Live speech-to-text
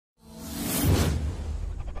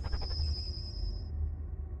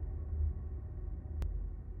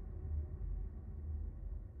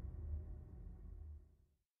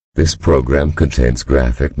This program contains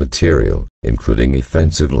graphic material, including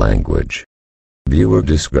offensive language. Viewer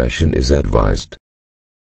discretion is advised.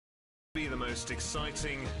 Be the most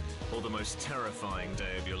exciting or the most terrifying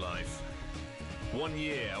day of your life. 1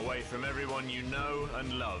 year away from everyone you know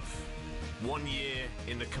and love. 1 year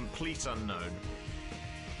in the complete unknown.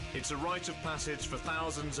 It's a rite of passage for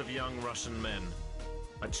thousands of young Russian men.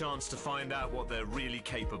 A chance to find out what they're really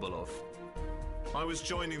capable of. I was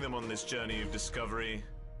joining them on this journey of discovery,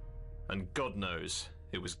 and God knows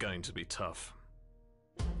it was going to be tough.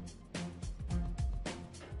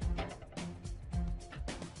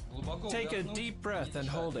 Take a deep breath and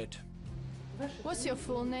hold it. What's your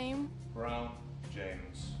full name? Brown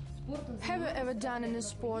James. Have you ever done any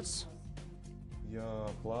sports?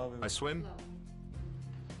 I swim.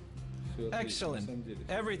 Excellent.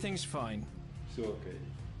 Everything's fine. Все окей.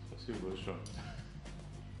 Спасибо большое.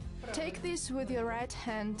 Take this with your right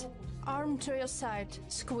hand. Arm to your side.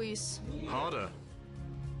 Squeeze. Harder.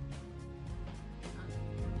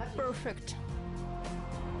 Perfect.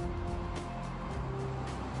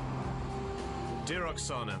 Dear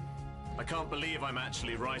Oksana, I can't believe I'm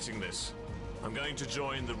actually writing this. I'm going to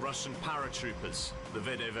join the Russian paratroopers, the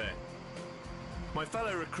VDV. My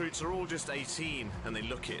fellow recruits are all just 18 and they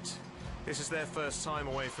look it. This is their first time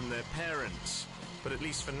away from their parents, but at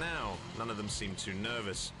least for now, none of them seem too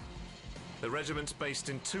nervous. The regiment's based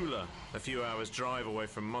in Tula, a few hours' drive away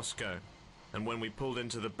from Moscow, and when we pulled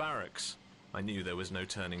into the barracks, I knew there was no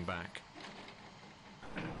turning back.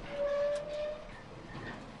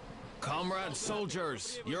 Comrade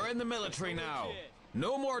soldiers, you're in the military now.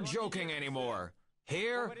 No more joking anymore.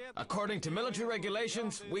 Here, according to military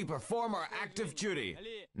regulations, we perform our active duty.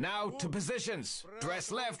 Now to positions.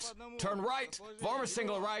 Dress left, turn right, form a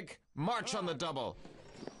single rank, march on the double.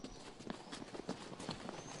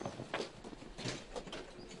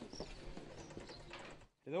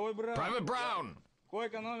 Private Brown.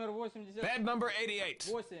 Bed number 88.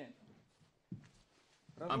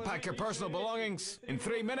 Unpack your personal belongings. In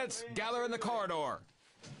 3 minutes, gather in the corridor.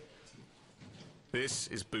 This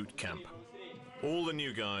is boot camp. All the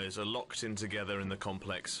new guys are locked in together in the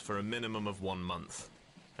complex for a minimum of 1 month.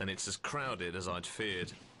 And it's as crowded as I'd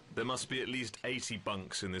feared. There must be at least 80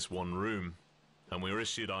 bunks in this one room. And we were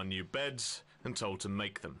issued our new beds and told to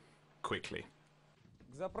make them. Quickly.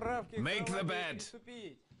 Make the bed.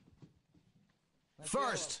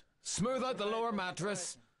 First, smooth out the lower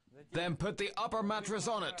mattress, then put the upper mattress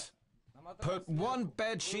on it. Put one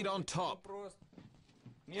bed sheet on top.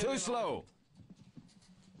 Too slow.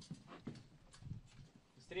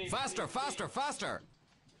 Faster, faster, faster.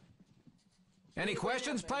 Any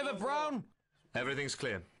questions, Private Brown? Everything's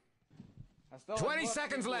clear. 20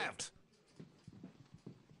 seconds left.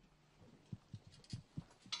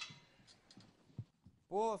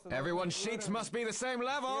 Everyone's sheets must be the same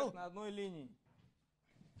level.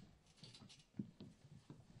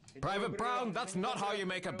 Private Brown, that's not how you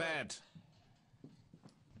make a bed.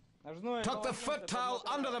 Tuck the foot towel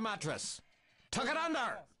under the mattress. Tuck it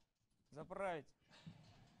under.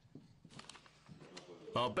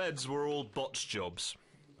 Our beds were all botch jobs,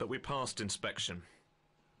 but we passed inspection.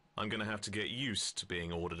 I'm going to have to get used to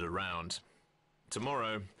being ordered around.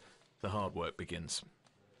 Tomorrow, the hard work begins.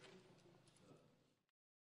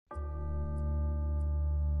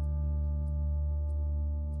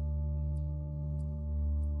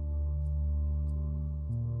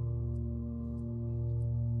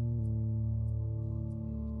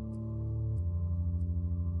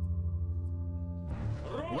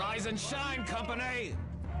 Rise and shine, company!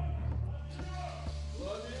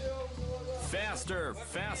 Faster,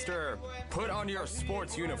 faster! Put on your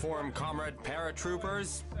sports uniform, comrade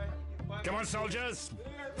paratroopers. Come on, soldiers!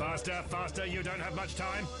 Faster, faster, you don't have much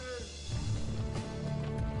time.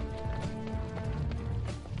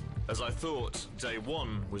 As I thought, day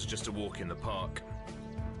one was just a walk in the park.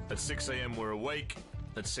 At 6 AM we're awake,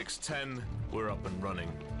 at 6:10 we're up and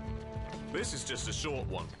running. This is just a short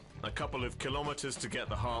one. A couple of kilometers to get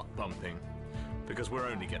the heart pumping, because we're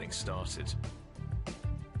only getting started.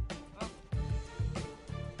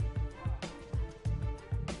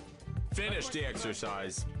 Finish the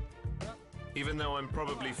exercise. Even though I'm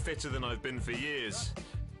probably fitter than I've been for years,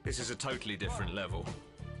 this is a totally different level.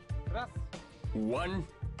 1,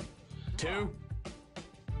 2.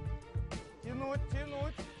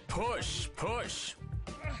 Push, push.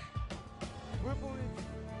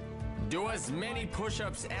 Do as many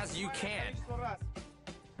push-ups as you can.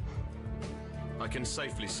 I can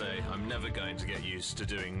safely say I'm never going to get used to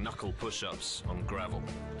doing knuckle push-ups on gravel.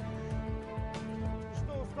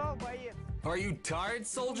 Are you tired,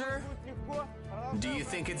 soldier? Do you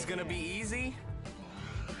think it's gonna be easy?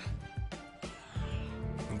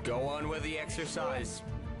 Go on with the exercise.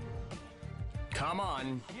 Come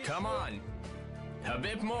on, come on. A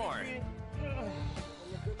bit more.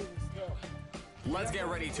 Let's get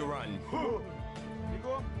ready to run.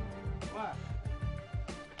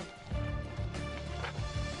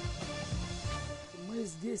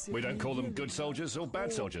 We don't call them good soldiers or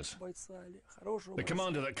bad soldiers. The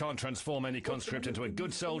commander that can't transform any conscript into a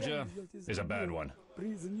good soldier is a bad one.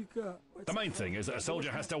 The main thing is that a soldier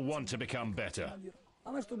has to want to become better.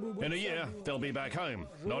 In a year, they'll be back home,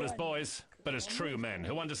 not as boys, but as true men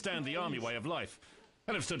who understand the army way of life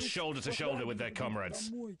and have stood shoulder to shoulder with their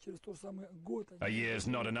comrades. A year's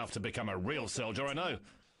not enough to become a real soldier, I know,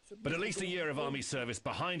 but at least a year of army service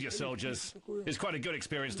behind your soldiers is quite a good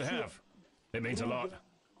experience to have. It means a lot.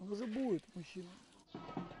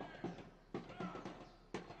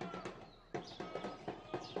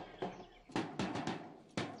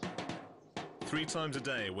 3 times a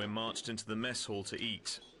day, we're marched into the mess hall to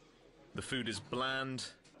eat. The food is bland,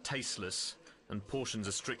 tasteless, and portions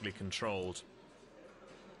are strictly controlled.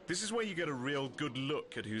 This is where you get a real good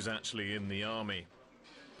look at who's actually in the army.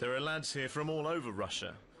 There are lads here from all over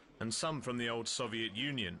Russia, and some from the old Soviet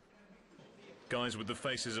Union. Guys with the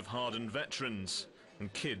faces of hardened veterans,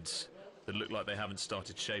 and kids that look like they haven't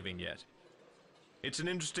started shaving yet. It's an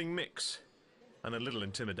interesting mix, and a little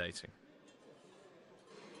intimidating.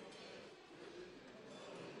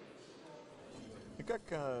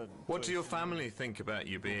 What do your family think about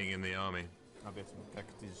you being in the army?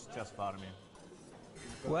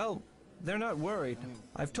 Well, they're not worried.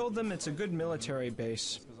 I've told them it's a good military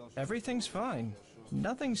base. Everything's fine.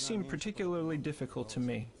 Nothing seemed particularly difficult to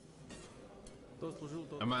me.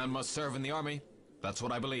 A man must serve in the army. That's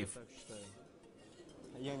what I believe.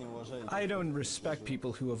 I don't respect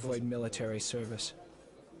people who avoid military service.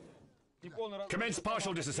 Commence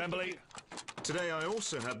partial disassembly. Today I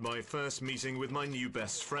also had my first meeting with my new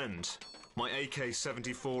best friend, my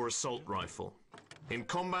AK-74 assault rifle. In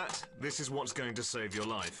combat, this is what's going to save your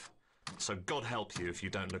life. So God help you if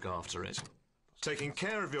you don't look after it. Taking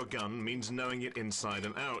care of your gun means knowing it inside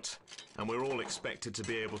and out, and we're all expected to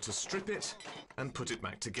be able to strip it and put it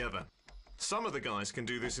back together. Some of the guys can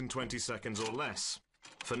do this in 20 seconds or less.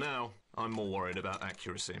 For now, I'm more worried about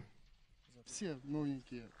accuracy.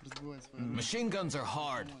 Machine guns are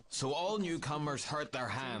hard, so all newcomers hurt their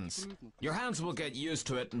hands. Your hands will get used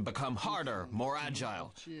to it and become harder, more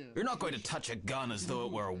agile. You're not going to touch a gun as though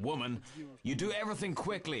it were a woman. You do everything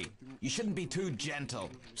quickly. You shouldn't be too gentle.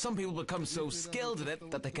 Some people become so skilled at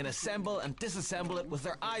it that they can assemble and disassemble it with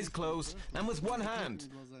their eyes closed and with one hand.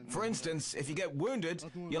 For instance, if you get wounded,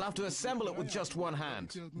 you'll have to assemble it with just one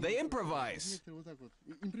hand. They improvise.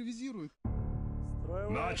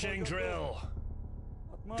 Marching drill.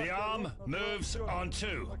 The arm moves on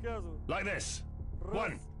 2. Like this.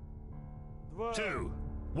 1, 2,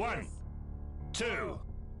 1, 2,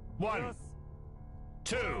 1,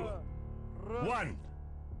 2, 1,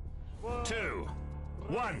 2,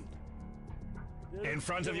 1. In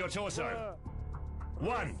front of your torso.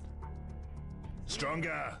 1.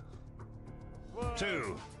 Stronger.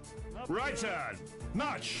 2. Right turn.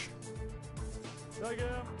 March.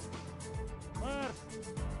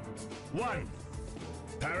 1.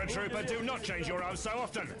 Paratrooper, do not change your arms so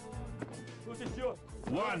often.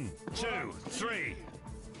 1, 2, 3.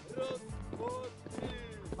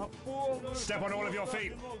 Step on all of your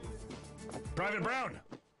feet. Private Brown.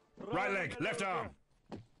 Right leg, left arm.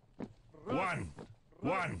 1,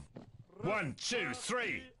 1, 1, 2,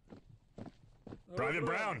 3. Private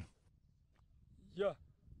Brown.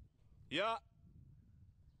 Yeah.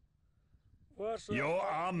 Your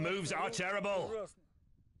arm moves are terrible.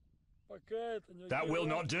 That will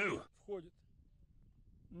not do.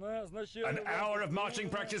 An hour of marching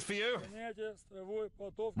practice for you?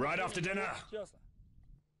 Right after dinner.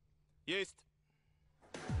 Есть.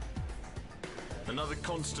 Another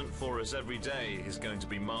constant for us every day is going to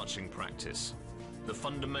be marching practice. The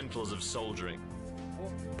fundamentals of soldiering.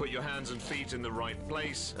 Put your hands and feet in the right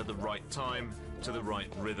place, at the right time, to the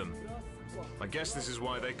right rhythm. I guess this is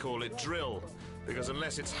why they call it drill, because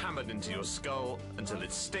unless it's hammered into your skull until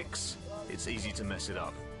it sticks, it's easy to mess it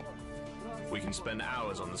up. We can spend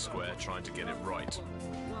hours on the square trying to get it right.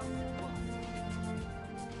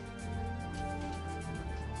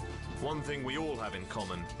 One thing we all have in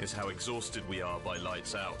common is how exhausted we are by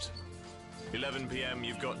lights out. 11 p.m.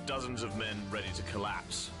 you've got dozens of men ready to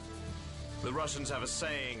collapse. The Russians have a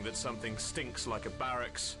saying that something stinks like a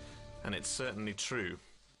barracks, and it's certainly true.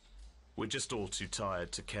 We're just all too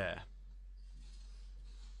tired to care.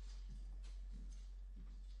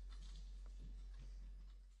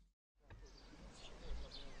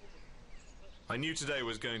 I knew today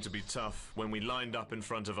was going to be tough when we lined up in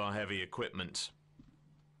front of our heavy equipment.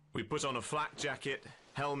 We put on a flak jacket,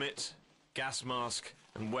 helmet, gas mask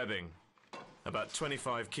and webbing, about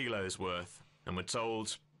 25 kilos worth, and were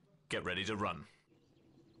told, get ready to run.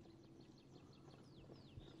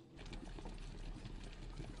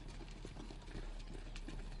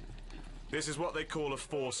 This is what they call a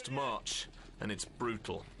forced march, and it's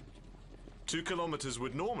brutal. 2 kilometers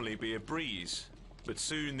would normally be a breeze, but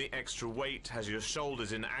soon the extra weight has your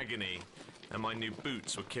shoulders in agony, and my new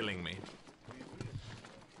boots were killing me.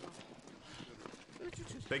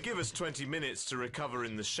 They give us 20 minutes to recover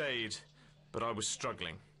in the shade, but I was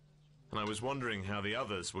struggling, and I was wondering how the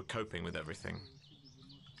others were coping with everything.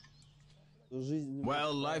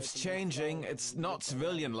 Well, life's changing. It's not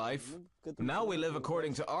civilian life. Now we live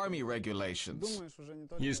according to army regulations.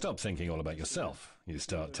 You stop thinking all about yourself. You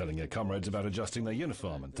start telling your comrades about adjusting their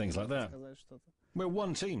uniform and things like that. We're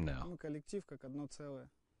one team now.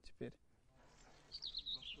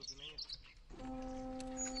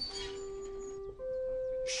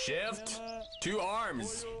 Shift to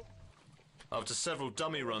arms. After several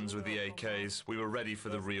dummy runs with the AKs, we were ready for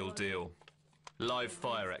the real deal. Live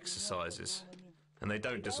fire exercises. And they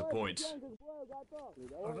don't disappoint.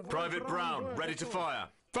 Private Brown, ready to fire.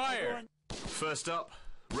 Fire! First up,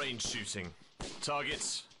 range shooting.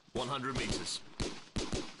 Targets, 100 meters.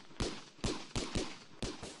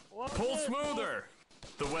 Pull smoother!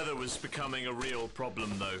 The weather was becoming a real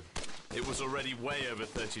problem, though. It was already way over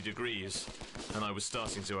 30 degrees, and I was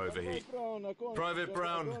starting to overheat. Private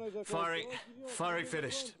Brown, firing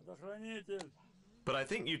finished. But I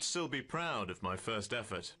think you'd still be proud of my first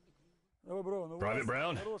effort. Private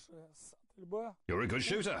Brown, you're a good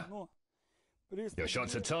shooter. Your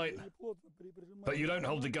shots are tight, but you don't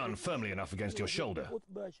hold the gun firmly enough against your shoulder.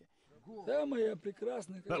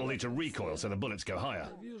 That'll lead to recoil, so the bullets go higher.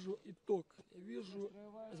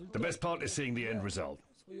 The best part is seeing the end result.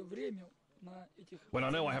 When I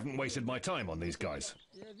know I haven't wasted my time on these guys.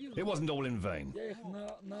 It wasn't all in vain.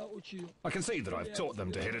 I can see that I've taught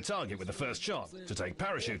them to hit a target with the first shot, to take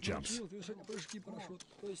parachute jumps.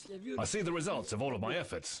 I see the results of all of my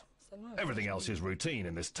efforts. Everything else is routine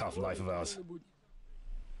in this tough life of ours.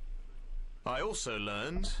 I also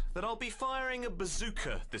learned that I'll be firing a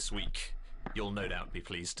bazooka this week. You'll no doubt be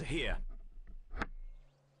pleased to hear.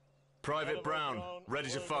 Private Brown, ready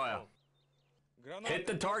to fire. Hit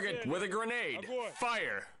the target with a grenade.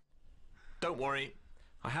 Fire! Don't worry,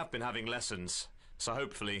 I have been having lessons, so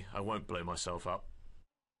hopefully I won't blow myself up.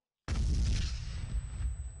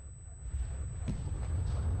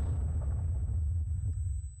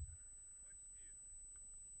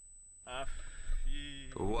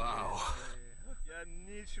 Wow.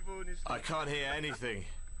 I can't hear anything.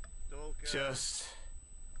 Just...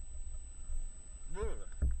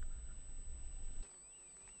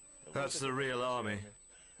 That's the real army.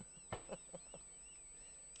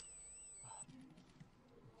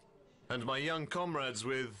 And my young comrades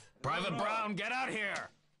with... Private Brown, get out here!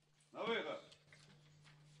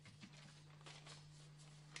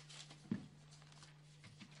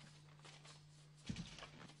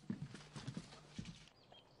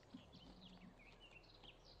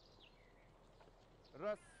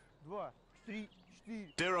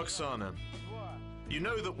 Dear Oksana, you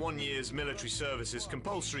know that 1 year's military service is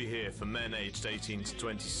compulsory here for men aged 18 to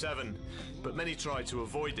 27, but many try to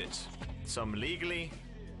avoid it. Some legally,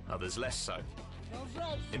 others less so.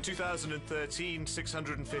 In 2013,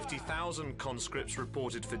 650,000 conscripts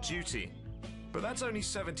reported for duty, but that's only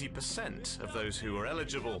 70% of those who are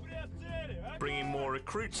eligible. Bringing more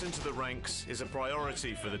recruits into the ranks is a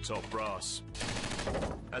priority for the top brass.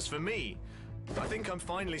 As for me, I think I'm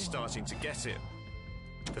finally starting to get it.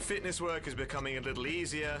 The fitness work is becoming a little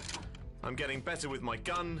easier, I'm getting better with my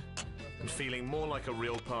gun, and feeling more like a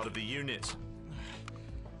real part of the unit.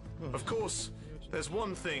 Of course, there's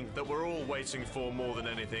one thing that we're all waiting for more than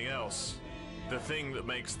anything else. The thing that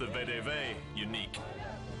makes the VDV unique.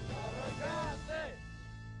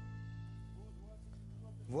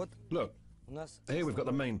 Look, here we've got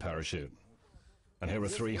the main parachute. And here are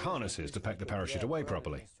 3 harnesses to pack the parachute away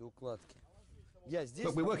properly.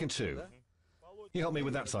 Look, we work in 2. You help me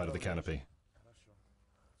with that side of the canopy.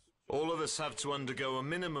 All of us have to undergo a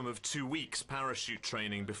minimum of 2 weeks parachute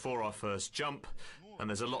training before our first jump, and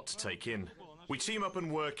there's a lot to take in. We team up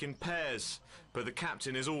and work in pairs, but the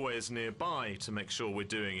captain is always nearby to make sure we're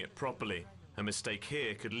doing it properly. A mistake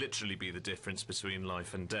here could literally be the difference between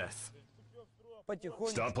life and death.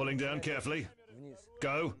 Start pulling down carefully.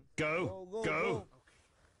 Go, go, go.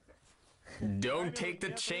 Don't take the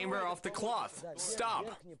chamber off the cloth. Stop.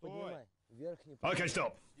 Okay,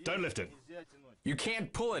 stop. Don't lift it. You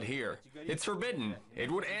can't pull it here. It's forbidden. It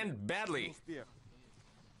would end badly.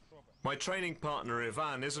 My training partner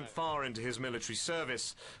Ivan isn't far into his military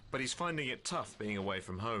service, but he's finding it tough being away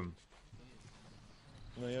from home.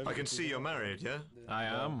 I can see you're married, yeah? I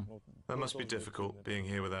am. That must be difficult, being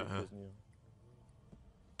here without her.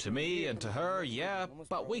 To me and to her, yeah,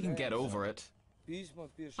 but we can get over it.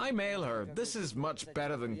 I mail her. This is much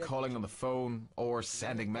better than calling on the phone or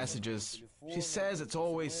sending messages. She says it's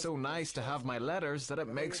always so nice to have my letters that it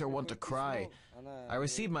makes her want to cry. I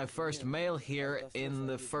received my first mail here in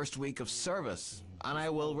the first week of service, and I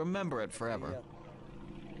will remember it forever.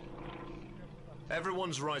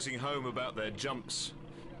 Everyone's writing home about their jumps.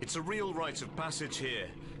 It's a real rite of passage here,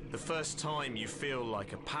 the first time you feel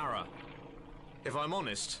like a para. If I'm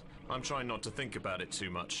honest, I'm trying not to think about it too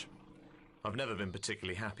much. I've never been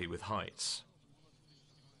particularly happy with heights.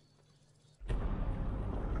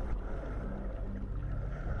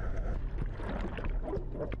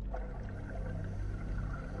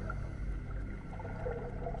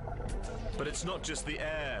 But it's not just the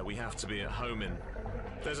air we have to be at home in.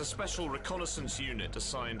 There's a special reconnaissance unit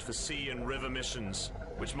assigned for sea and river missions,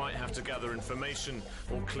 which might have to gather information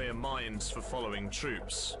or clear mines for following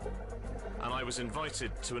troops. And I was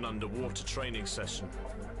invited to an underwater training session.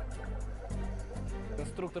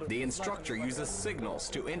 The instructor uses signals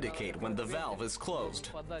to indicate when the valve is closed.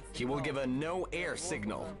 He will give a no air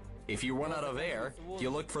signal. If you run out of air, you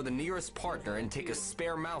look for the nearest partner and take a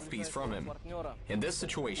spare mouthpiece from him. In this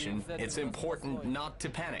situation, it's important not to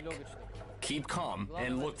panic. Keep calm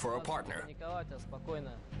and look for a partner.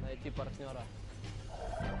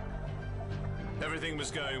 Everything was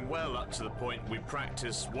going well up to the point we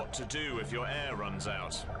practiced what to do if your air runs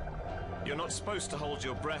out. You're not supposed to hold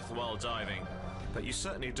your breath while diving, but you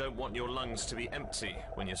certainly don't want your lungs to be empty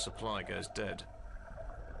when your supply goes dead.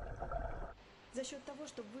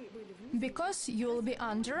 Because you'll be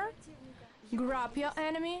under, grab your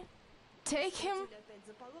enemy, take him,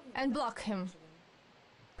 and block him.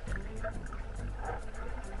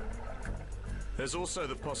 There's also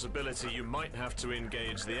the possibility you might have to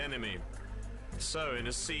engage the enemy. So, in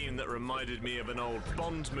a scene that reminded me of an old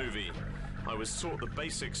Bond movie, I was taught the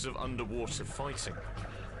basics of underwater fighting.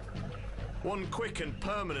 One quick and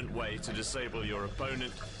permanent way to disable your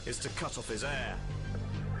opponent is to cut off his air.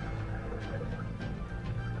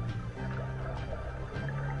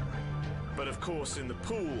 But of course, in the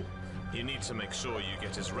pool, you need to make sure you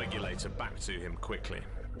get his regulator back to him quickly.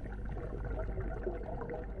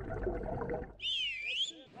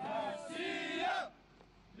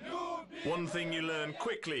 One thing you learn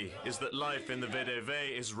quickly is that life in the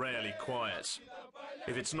VDV is rarely quiet.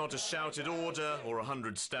 If it's not a shouted order or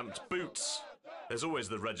 100 stamped boots, there's always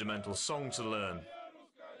the regimental song to learn.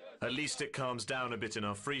 At least it calms down a bit in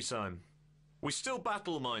our free time. We still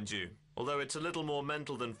battle, mind you, although it's a little more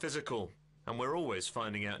mental than physical, and we're always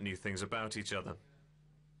finding out new things about each other.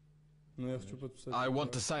 I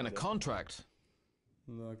want to sign a contract.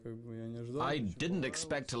 I didn't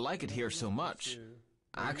expect to like it here so much.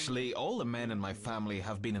 Actually, all the men in my family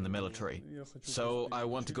have been in the military, so I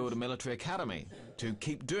want to go to military academy to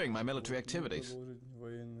keep doing my military activities.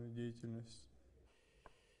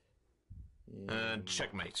 And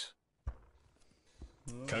checkmate.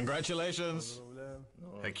 Congratulations.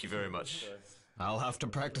 Thank you very much. I'll have to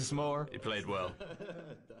practice more. You played well.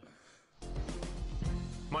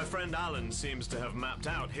 My friend Alan seems to have mapped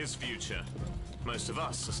out his future. Most of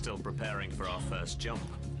us are still preparing for our first jump.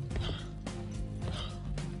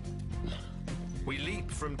 We leap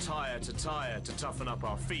from tire to toughen up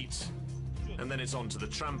our feet, and then it's on to the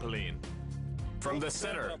trampoline. From the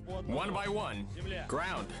center, one by one,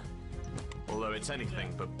 ground. Although it's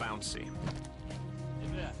anything but bouncy.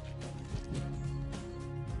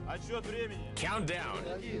 Countdown.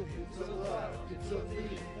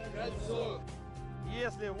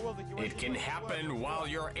 It can happen while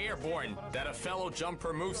you're airborne that a fellow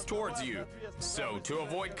jumper moves towards you. So, to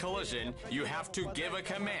avoid collision, you have to give a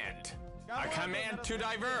command. A command to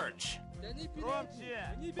diverge.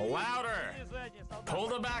 Louder. Pull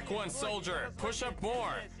the back one, soldier. Push up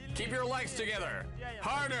more. Keep your legs together.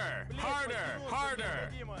 Harder, harder,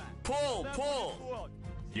 harder. Pull, pull.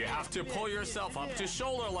 You have to pull yourself up to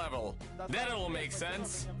shoulder level. Then it'll make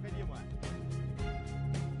sense.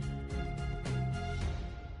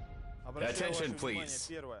 Attention, please.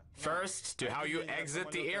 First, to how you exit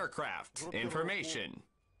the aircraft. Information.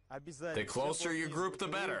 The closer you group, the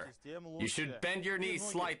better. You should bend your knees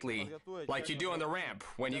slightly, like you do on the ramp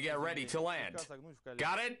when you get ready to land.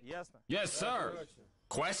 Got it? Yes, sir.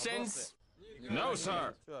 Questions? No,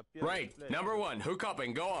 sir. Right. Number one, hook up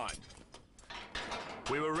and go on.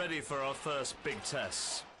 We were ready for our first big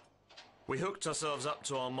tests. We hooked ourselves up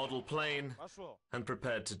to our model plane and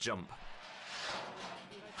prepared to jump.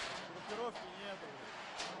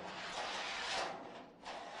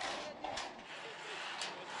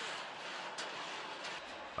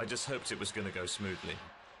 I just hoped it was going to go smoothly.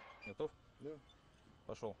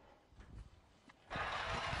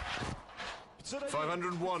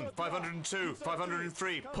 501, 502,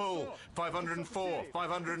 503, pull, 504,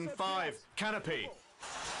 505, canopy.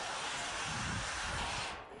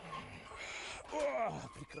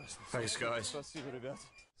 Thanks, guys.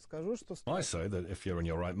 I say that if you're in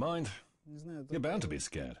your right mind, you're bound to be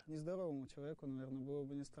scared.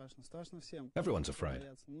 Everyone's afraid.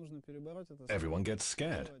 Everyone gets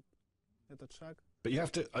scared. But you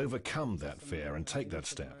have to overcome that fear and take that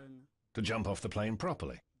step to jump off the plane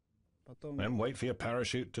properly. Then wait for your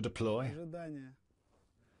parachute to deploy.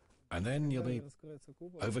 And then you'll be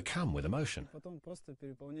overcome with emotion.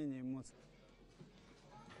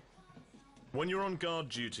 When you're on guard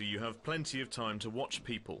duty, you have plenty of time to watch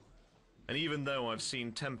people. And even though I've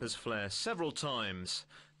seen tempers flare several times,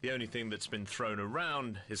 the only thing that's been thrown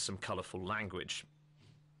around is some colourful language.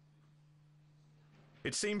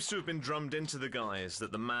 It seems to have been drummed into the guys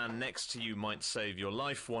that the man next to you might save your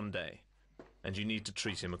life one day, and you need to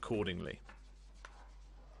treat him accordingly.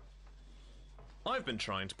 I've been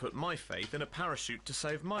trying to put my faith in a parachute to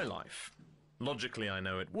save my life. Logically, I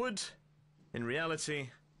know it would. In reality,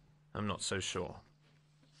 I'm not so sure.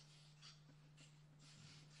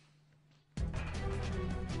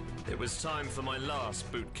 It was time for my last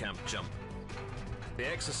boot camp jump. The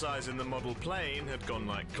exercise in the model plane had gone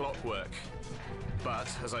like clockwork. But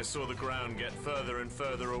as I saw the ground get further and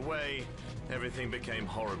further away, everything became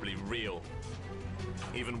horribly real.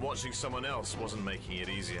 Even watching someone else wasn't making it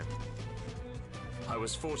easier. I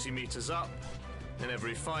was 40 meters up, and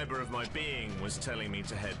every fiber of my being was telling me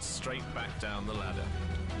to head straight back down the ladder.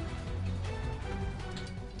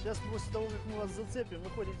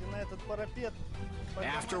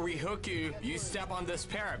 After we hook you, you step on this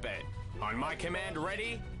parapet. On my command,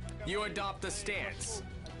 ready, you adopt the stance.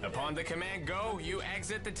 Upon the command go, you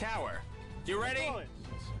exit the tower. You ready?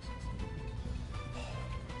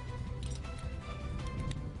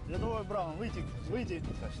 Рядовой Браун, выйти, выйти.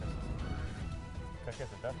 Как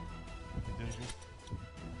это, да? Ты держи.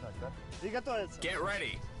 Так, да? Приготовиться. Get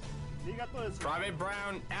ready. Приготовиться. Private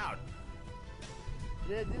Brown, out.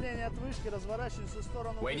 При отделении от вышки разворачивайся в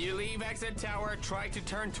сторону. When you leave exit tower, try to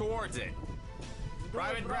turn towards it.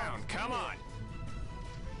 Private Brown, come on.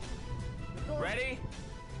 Ready?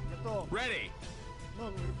 Ready.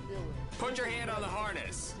 Put your hand on the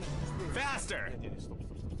harness. Faster.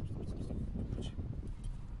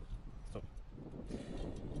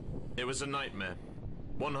 It was a nightmare.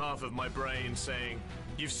 One half of my brain saying,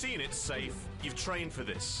 "You've seen it's safe, you've trained for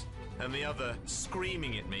this," and the other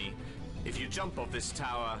screaming at me, "If you jump off this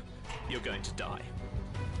tower, you're going to die."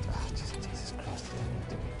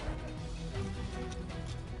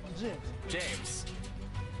 James,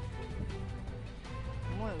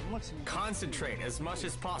 concentrate as much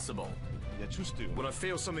as possible. When I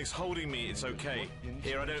feel something's holding me, it's okay.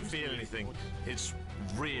 Here I don't feel anything. It's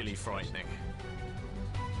really frightening.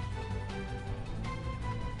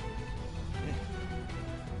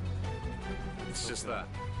 It's just that.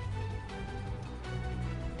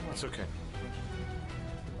 It's okay.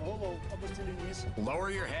 Lower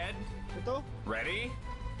your head. Ready?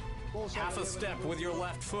 Half a step with your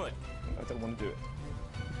left foot. I don't want to do it.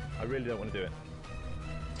 I really don't want to do it.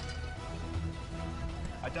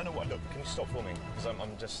 I don't know what. Look, can you stop filming? Because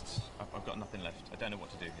I've got nothing left. I don't know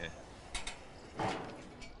what to do here.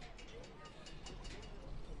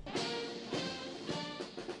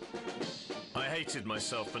 I hated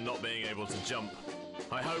myself for not being able to jump.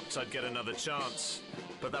 I hoped I'd get another chance,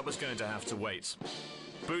 but that was going to have to wait.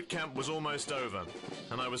 Boot camp was almost over,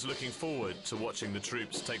 and I was looking forward to watching the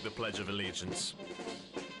troops take the Pledge of Allegiance.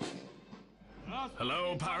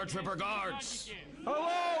 Hello, paratrooper guards.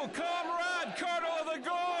 Hello, comrade, Colonel of the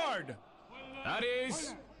Guard! That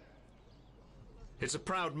is... It's a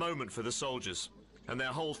proud moment for the soldiers, and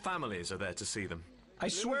their whole families are there to see them. I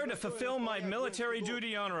swear to fulfill my military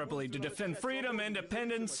duty honorably, to defend freedom,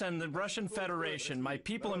 independence, and the Russian Federation, my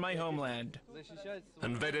people and my homeland.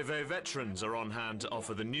 And VDV veterans are on hand to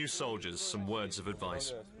offer the new soldiers some words of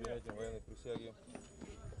advice.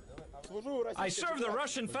 I serve the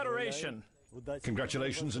Russian Federation.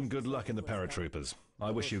 Congratulations and good luck in the paratroopers. I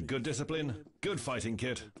wish you good discipline, good fighting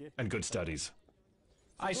kit, and good studies.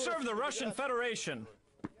 I serve the Russian Federation.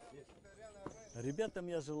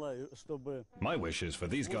 My wish is for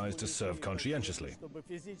these guys to serve conscientiously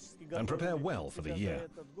and prepare well for the year,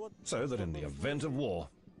 so that in the event of war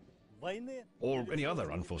or any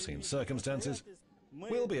other unforeseen circumstances,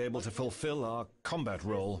 we'll be able to fulfill our combat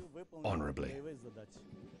role honorably.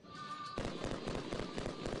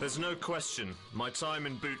 There's no question, my time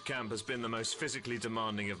in boot camp has been the most physically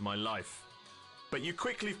demanding of my life. But you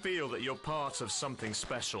quickly feel that you're part of something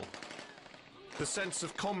special. The sense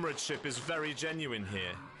of comradeship is very genuine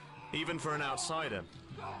here, even for an outsider.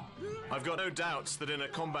 I've got no doubts that in a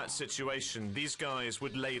combat situation, these guys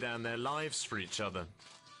would lay down their lives for each other.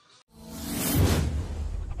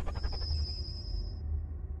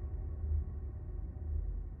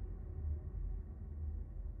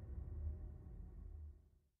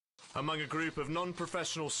 Among a group of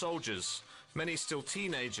non-professional soldiers, many still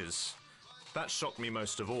teenagers, that shocked me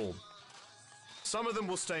most of all. Some of them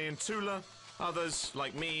will stay in Tula, others,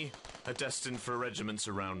 like me, are destined for regiments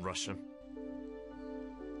around Russia.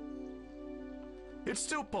 It's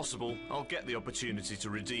still possible I'll get the opportunity to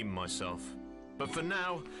redeem myself, but for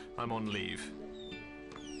now, I'm on leave.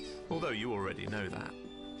 Although you already know that.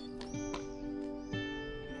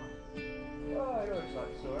 Oh, it looks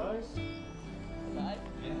like so nice.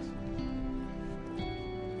 Yes.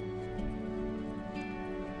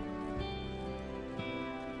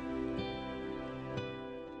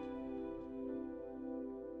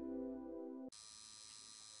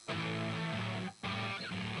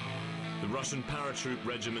 The Russian paratroop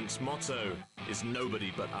regiment's motto is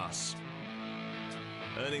nobody but us.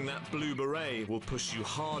 Earning that blue beret will push you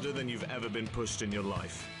harder than you've ever been pushed in your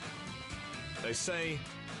life. They say,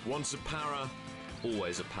 once a para,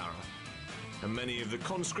 always a para. And many of the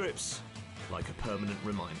conscripts like a permanent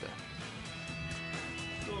reminder.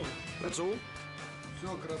 That's all.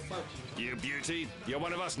 You beauty, you're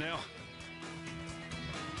one of us now.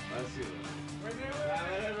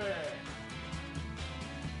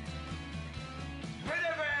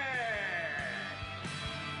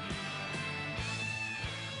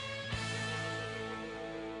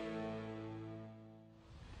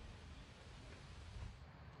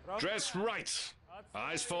 Dress right.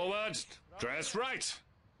 Eyes forward. Dress right.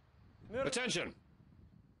 Attention.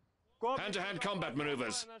 Hand-to-hand combat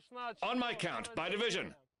maneuvers. On my count, by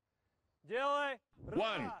division.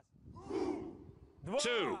 1,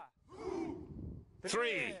 2,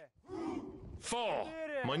 3, 4.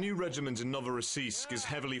 My new regiment in Novorossiysk is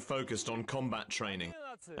heavily focused on combat training,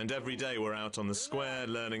 and every day we're out on the square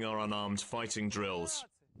learning our unarmed fighting drills.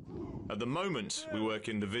 At the moment, we work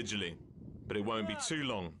individually, but it won't be too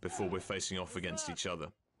long before we're facing off against each other.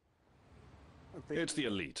 It's the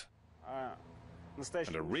elite.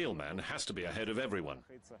 And a real man has to be ahead of everyone,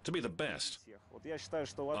 to be the best.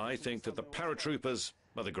 I think that the paratroopers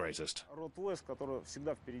are the greatest.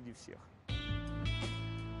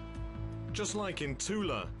 Just like in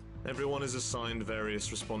Tula, everyone is assigned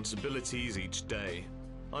various responsibilities each day.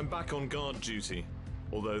 I'm back on guard duty,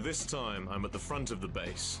 although this time I'm at the front of the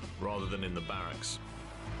base, rather than in the barracks.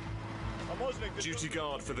 Duty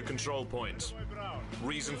guard for the control point.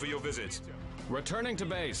 Reason for your visit? Returning to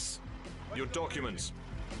base. Your documents.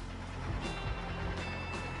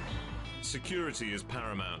 Security is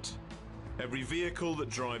paramount. Every vehicle that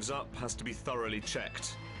drives up has to be thoroughly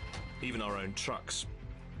checked. Even our own trucks.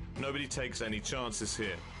 Nobody takes any chances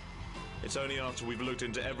here. It's only after we've looked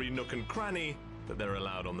into every nook and cranny that they're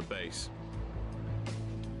allowed on the base.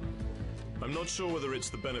 I'm not sure whether it's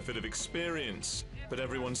the benefit of experience, but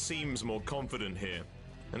everyone seems more confident here.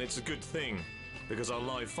 And it's a good thing, because our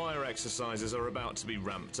live fire exercises are about to be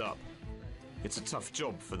ramped up. It's a tough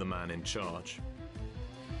job for the man in charge.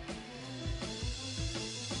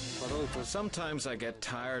 Sometimes I get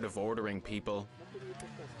tired of ordering people.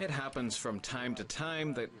 It happens from time to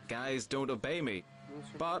time that guys don't obey me.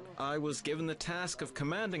 But I was given the task of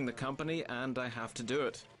commanding the company and I have to do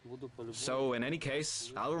it. So in any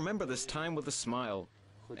case, I'll remember this time with a smile.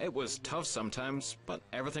 It was tough sometimes, but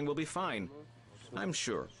everything will be fine. I'm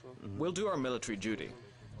sure. We'll do our military duty.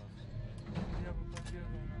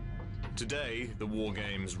 Today, the war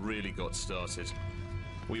games really got started.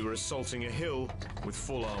 We were assaulting a hill with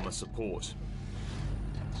full armor support.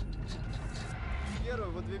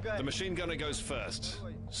 The machine gunner goes first.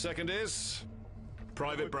 Second is...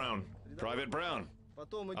 Private Brown. Private Brown.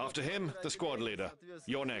 After him, the squad leader.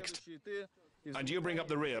 You're next. And you bring up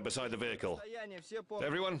the rear beside the vehicle.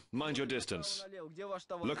 Everyone, mind your distance.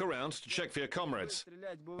 Look around to check for your comrades.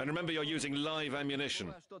 And remember you're using live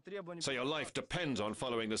ammunition, so your life depends on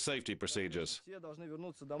following the safety procedures.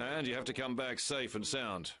 And you have to come back safe and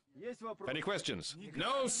sound. Any questions?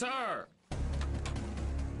 No, sir!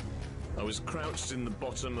 I was crouched in the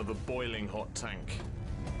bottom of a boiling hot tank.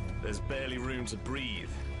 There's barely room to breathe,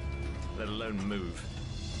 let alone move.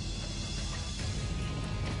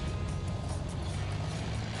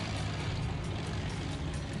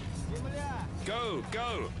 Go,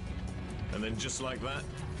 go! And then just like that,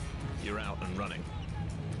 you're out and running.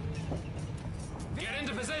 Get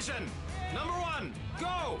into position! Number 1,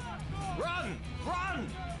 go! Run! Run!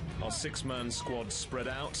 Our 6-man squad spread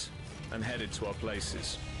out and headed to our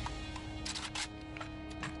places.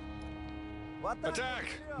 Attack!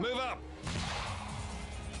 Move up!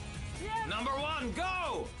 Number 1,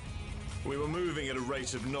 go! We were moving at a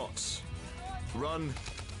rate of knots. Run,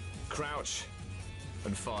 crouch,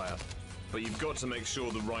 and fire. But you've got to make sure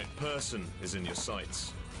the right person is in your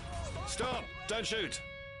sights. Stop! Don't shoot!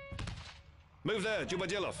 Move there,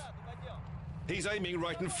 Jubadyelov. He's aiming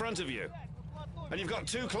right in front of you. And you've got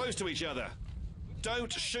too close to each other.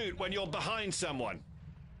 Don't shoot when you're behind someone.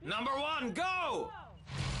 Number 1, go!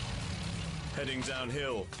 Heading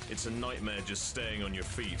downhill, it's a nightmare just staying on your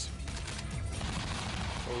feet.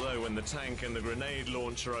 Although when the tank and the grenade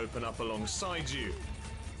launcher open up alongside you,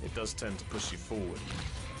 it does tend to push you forward.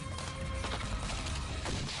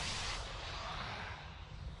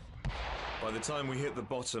 By the time we hit the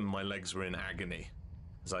bottom, my legs were in agony.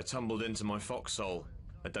 As I tumbled into my foxhole,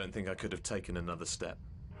 I don't think I could have taken another step.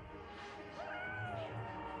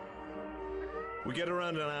 We get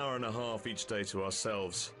around an hour and a half each day to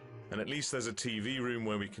ourselves, and at least there's a TV room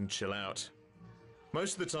where we can chill out.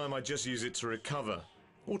 Most of the time I just use it to recover,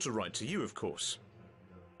 or to write to you, of course.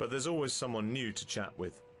 But there's always someone new to chat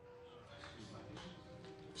with.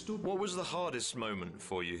 What was the hardest moment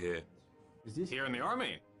for you here? Here in the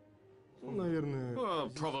army?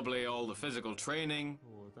 Well, probably all the physical training.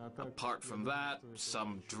 Apart from that,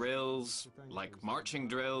 some drills, like marching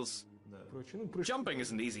drills. Jumping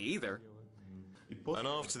isn't easy either. And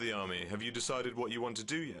after the army, have you decided what you want to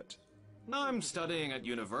do yet? I'm studying at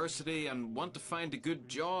university and want to find a good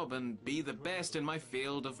job and be the best in my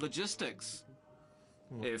field of logistics.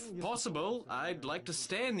 If possible, I'd like to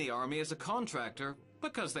stay in the army as a contractor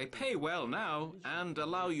because they pay well now and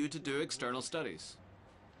allow you to do external studies.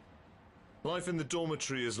 Life in the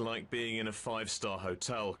dormitory is like being in a 5-star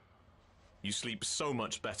hotel. You sleep so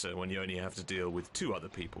much better when you only have to deal with 2 other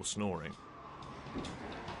people snoring.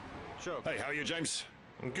 Hey, how are you, James?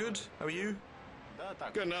 I'm good. How are you?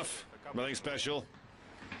 Good enough. Nothing special.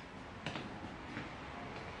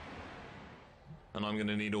 And I'm going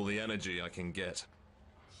to need all the energy I can get.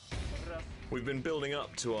 We've been building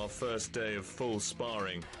up to our first day of full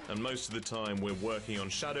sparring, and most of the time we're working on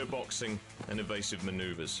shadow boxing and evasive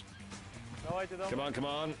maneuvers. Come on, come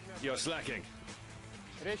on. You're slacking.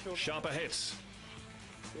 Sharper hits.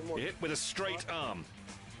 You hit with a straight arm.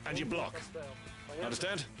 And you block.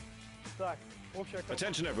 Understand?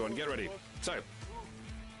 Attention, everyone. Get ready. So,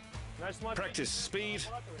 practice speed.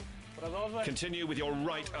 Continue with your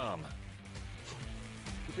right arm.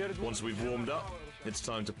 Once we've warmed up, it's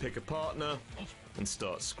time to pick a partner and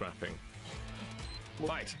start scrapping.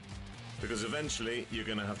 Fight. Because eventually you're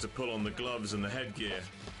going to have to pull on the gloves and the headgear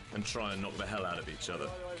and try and knock the hell out of each other.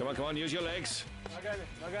 Come on, come on, use your legs.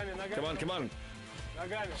 Come on, come on.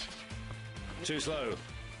 Too slow.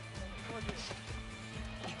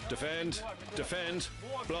 Defend, defend,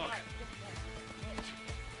 block.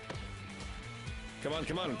 Come on,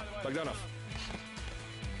 Bogdanov.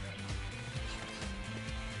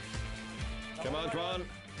 Come on, come on.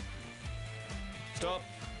 Stop.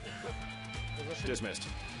 Dismissed.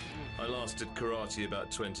 I last did karate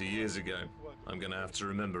about 20 years ago. I'm going to have to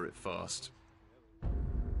remember it fast.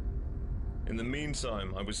 In the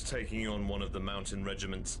meantime, I was taking on one of the Mountain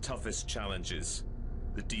Regiment's toughest challenges,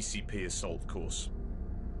 the DCP Assault Course.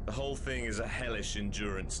 The whole thing is a hellish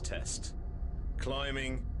endurance test.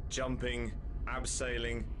 Climbing, jumping,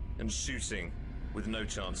 abseiling, and shooting with no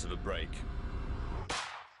chance of a break.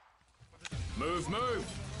 Move, move!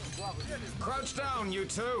 Crouch down, you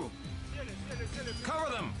two!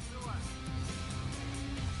 Cover them!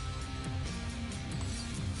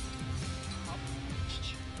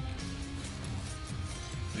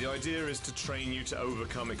 The idea is to train you to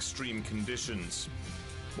overcome extreme conditions.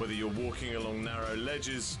 Whether you're walking along narrow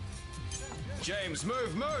ledges... James,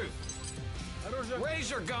 move, move! Raise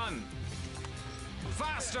your gun!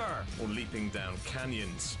 Faster! Or leaping down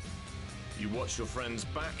canyons. You watch your friends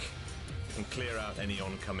back and clear out any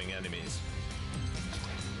oncoming enemies.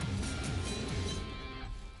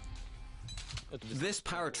 This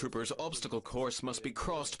paratrooper's obstacle course must be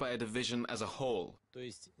crossed by a division as a whole.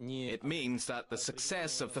 It means that the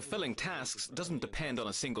success of fulfilling tasks doesn't depend on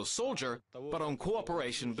a single soldier, but on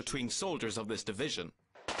cooperation between soldiers of this division.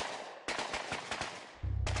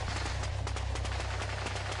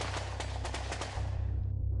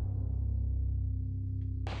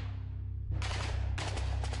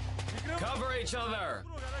 each other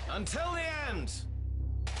until the end.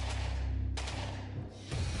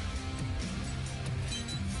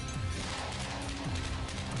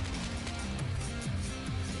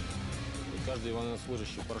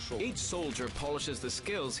 Each soldier polishes the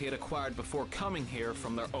skills he had acquired before coming here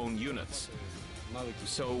from their own units.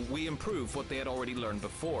 So we improve what they had already learned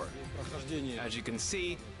before. As you can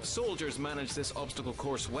see, soldiers manage this obstacle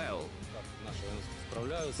course well.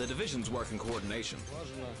 The divisions work in coordination.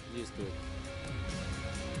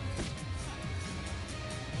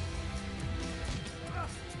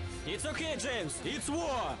 It's okay, James. It's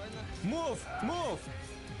war. Move, move.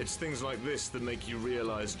 It's things like this that make you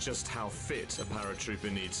realize just how fit a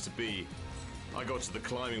paratrooper needs to be. I got to the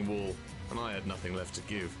climbing wall, and I had nothing left to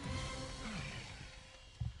give.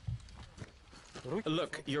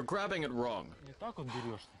 Look, you're grabbing it wrong.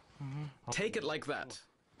 Take it like that.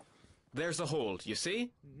 There's a hold, you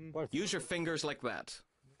see? Use your fingers like that.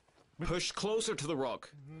 Push closer to the rock.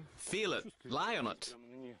 Feel it. Lie on it.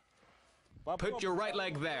 Put your right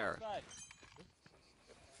leg there.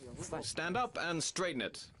 Stand up and straighten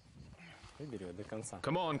it.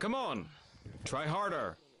 Come on, come on. Try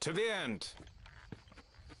harder. To the end.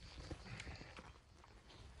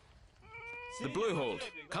 The blue hold.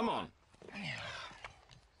 Come on.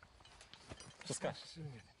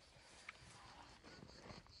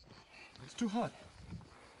 It's too hot.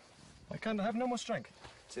 I can't have no more strength.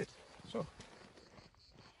 That's it. So.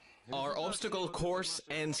 Our obstacle course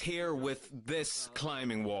ends here with this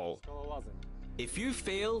climbing wall. If you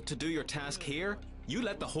fail to do your task here, you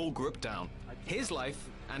let the whole group down. His life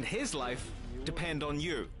and his life depend on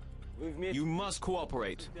you. You must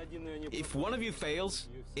cooperate. If one of you fails,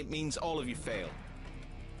 it means all of you fail.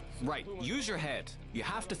 Right, use your head. You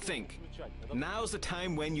have to think. Now's the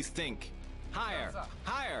time when you think. Higher,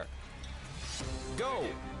 higher. Go.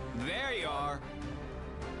 There you are.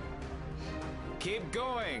 Keep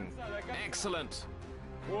going. Excellent.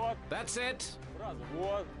 That's it.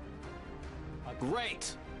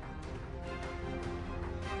 Great.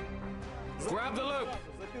 Grab the loop.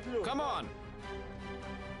 Come on.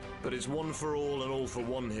 But it's one for all and all for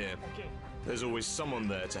one here. There's always someone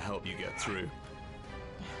there to help you get through.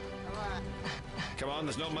 Come on,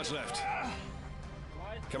 there's not much left.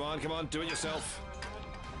 Come on, do it yourself.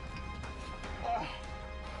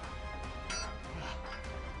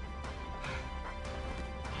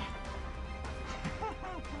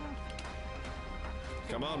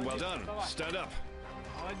 Come on, well done. Stand up.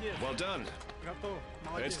 Well done.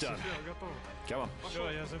 It's done. Come on.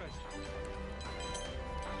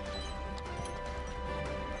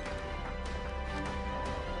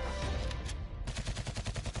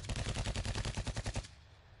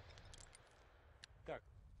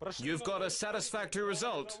 You've got a satisfactory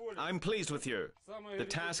result. I'm pleased with you. The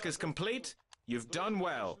task is complete. You've done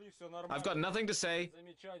well. I've got nothing to say.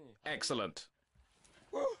 Excellent.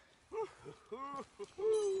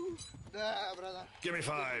 Give me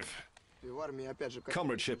 5.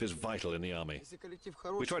 Comradeship is vital in the army.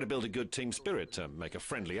 We try to build a good team spirit to make a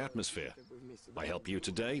friendly atmosphere. I help you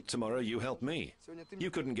today, tomorrow you help me.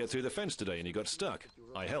 You couldn't get through the fence today and you got stuck.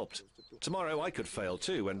 I helped. Tomorrow I could fail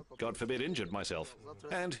too and, God forbid, injured myself.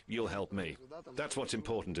 And you'll help me. That's what's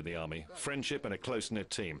important in the army, friendship and a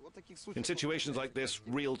close-knit team. In situations like this,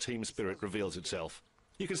 real team spirit reveals itself.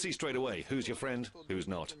 You can see straight away who's your friend, who's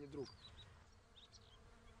not.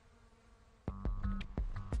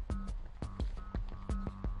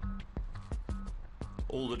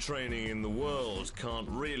 All the training in the world can't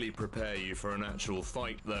really prepare you for an actual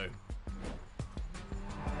fight, though.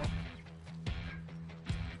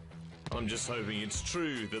 I'm just hoping it's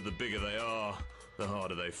true that the bigger they are, the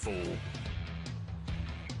harder they fall.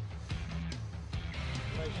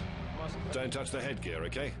 Don't touch the headgear,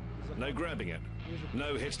 okay? No grabbing it.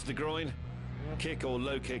 No hits to the groin. Kick or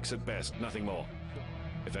low kicks at best, nothing more.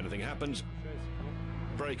 If anything happens,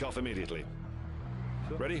 break off immediately.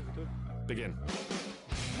 Ready? Begin.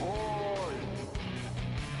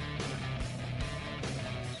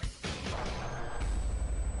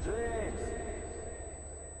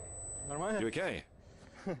 You okay?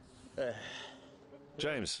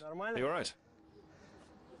 James, you all right?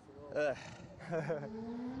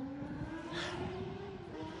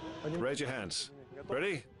 Raise your hands.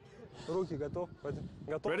 Ready?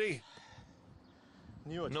 Ready?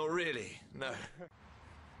 Not really, no.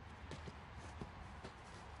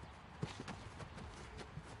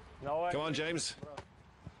 Come on, James.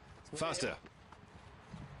 Faster.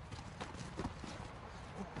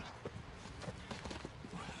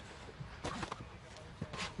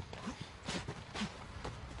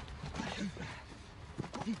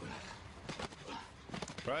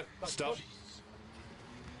 Right, stop.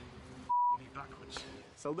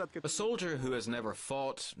 A soldier who has never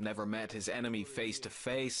fought, never met his enemy face to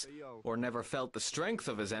face, or never felt the strength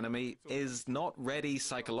of his enemy is not ready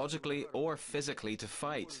psychologically or physically to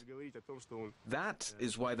fight. That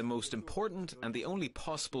is why the most important and the only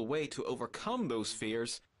possible way to overcome those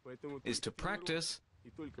fears is to practice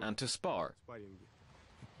and to spar.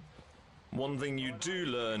 One thing you do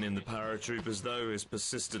learn in the paratroopers, though, is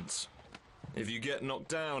persistence. If you get knocked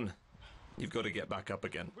down, you've got to get back up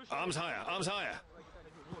again. Arms higher, arms higher.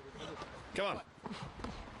 Come on.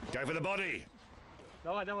 Go for the body.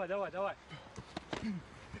 Давай, давай, давай, давай.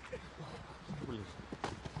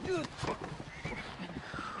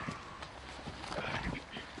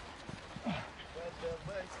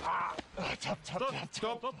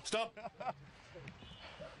 Stop.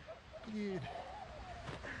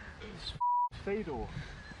 Fatal.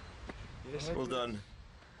 Well done.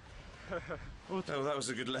 Oh, that was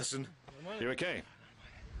a good lesson. You okay?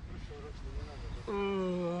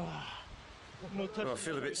 Oh, I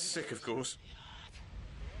feel a bit sick, of course.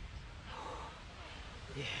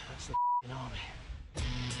 Yeah, that's the army.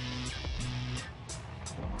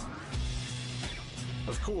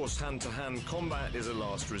 Of course, hand-to-hand combat is a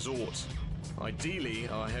last resort. Ideally,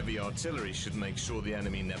 our heavy artillery should make sure the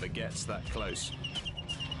enemy never gets that close.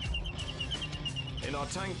 In our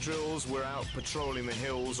tank drills, we're out patrolling the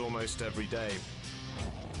hills almost every day.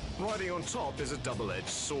 Riding on top is a double-edged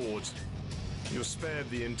sword. You're spared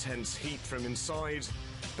the intense heat from inside,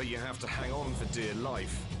 but you have to hang on for dear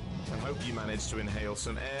life and hope you manage to inhale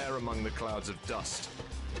some air among the clouds of dust.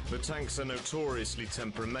 The tanks are notoriously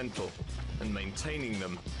temperamental, and maintaining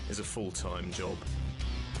them is a full-time job.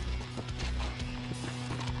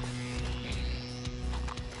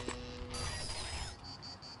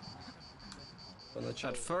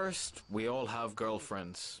 At first, we all have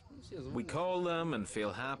girlfriends. We call them and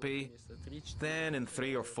feel happy. Then in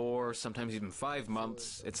 3 or 4, sometimes even 5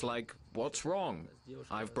 months, it's like, what's wrong?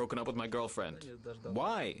 I've broken up with my girlfriend.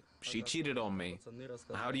 Why? She cheated on me.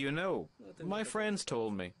 How do you know? My friends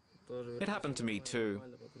told me. It happened to me too.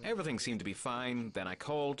 Everything seemed to be fine, then I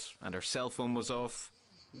called, and her cell phone was off.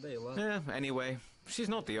 Anyway, she's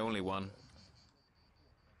not the only one.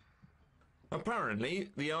 Apparently,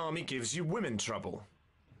 the army gives you women trouble.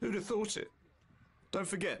 Who'd have thought it? Don't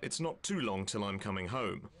forget, it's not too long till I'm coming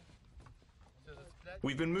home.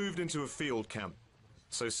 We've been moved into a field camp,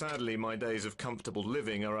 so sadly my days of comfortable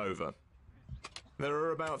living are over. There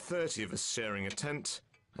are about 30 of us sharing a tent,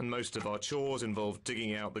 and most of our chores involve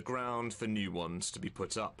digging out the ground for new ones to be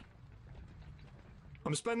put up.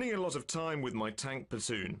 I'm spending a lot of time with my tank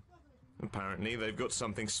platoon. Apparently, they've got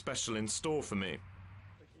something special in store for me.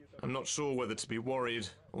 I'm not sure whether to be worried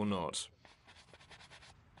or not.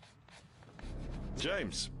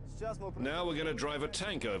 James, now we're going to drive a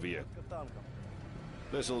tank over you.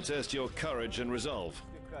 This'll test your courage and resolve.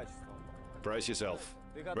 Brace yourself.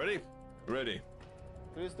 Ready? Ready.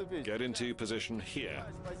 Get into position here.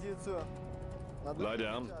 Lie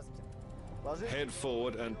down. Head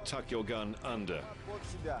forward and tuck your gun under.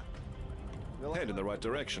 Head in the right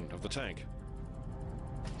direction of the tank.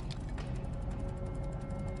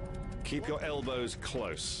 Keep your elbows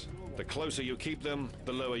close. The closer you keep them,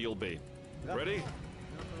 the lower you'll be. Ready?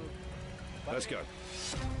 Let's go.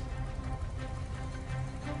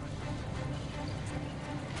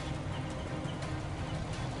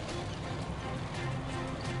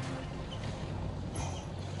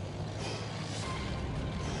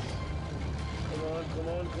 Come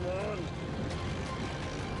on.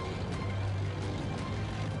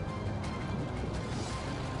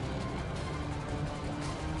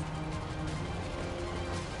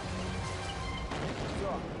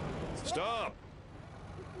 Stop!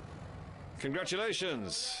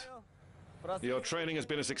 Congratulations! Your training has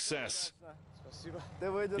been a success.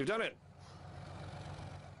 You've done it!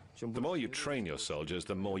 The more you train your soldiers,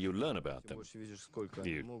 the more you learn about them.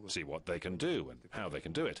 You see what they can do and how they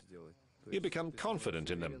can do it. You become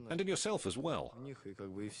confident in them and in yourself as well.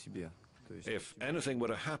 If anything were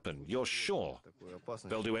to happen, you're sure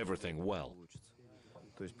they'll do everything well.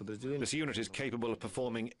 This unit is capable of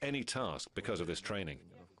performing any task because of this training.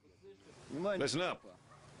 Listen up.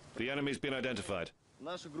 The enemy's been identified.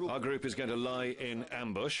 Our group is going to lie in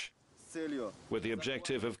ambush with the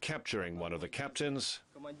objective of capturing one of the captains,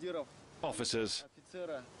 officers,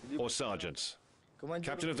 or sergeants.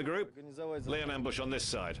 Captain of the group, lay an ambush on this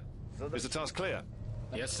side. Is the task clear?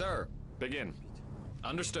 Yes, sir. Begin.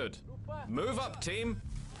 Understood. Move up, team.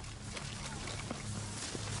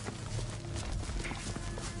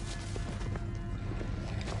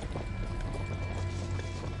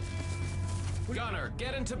 Gunner,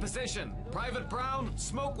 get into position. Private Brown,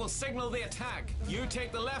 smoke will signal the attack. You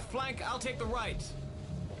take the left flank, I'll take the right.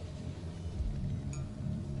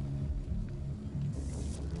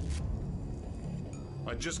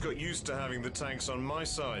 I just got used to having the tanks on my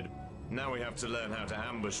side. Now we have to learn how to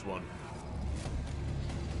ambush one.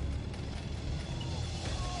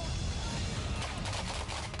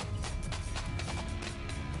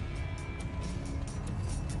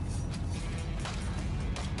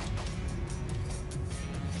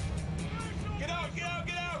 Get out, get out,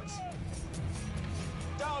 get out!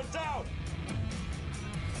 Down, down!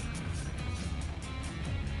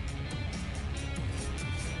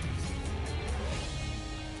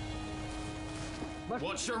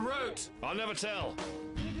 What's your route? I'll never tell.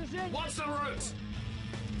 What's the route?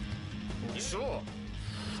 You sure?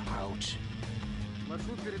 Ouch.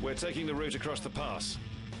 We're taking the route across the pass.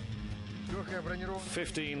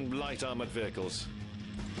 15 light armored vehicles.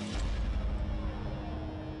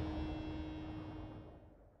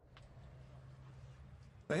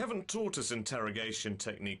 They haven't taught us interrogation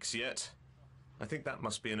techniques yet. I think that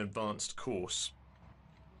must be an advanced course.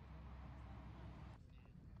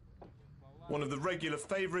 One of the regular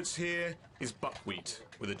favourites here is buckwheat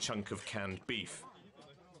with a chunk of canned beef.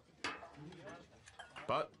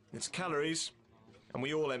 But it's calories, and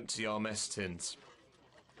we all empty our mess tins.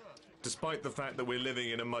 Despite the fact that we're living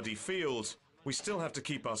in a muddy field, we still have to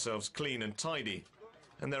keep ourselves clean and tidy,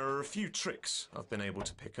 and there are a few tricks I've been able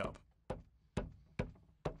to pick up.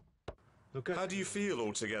 How do you feel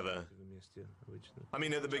altogether? I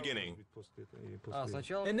mean, at the beginning.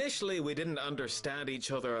 Initially, we didn't understand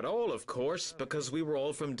each other at all, of course, because we were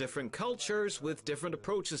all from different cultures with different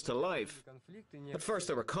approaches to life. At first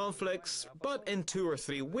there were conflicts, but in 2 or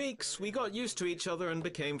 3 weeks, we got used to each other and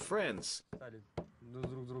became friends.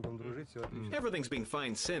 Everything's been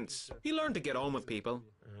fine since. You learn to get on with people.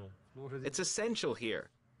 It's essential here.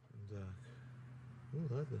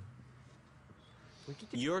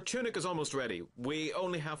 Your tunic is almost ready. We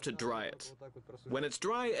only have to dry it. When it's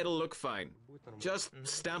dry, it'll look fine. Just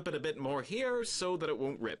stamp it a bit more here so that it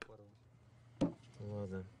won't rip.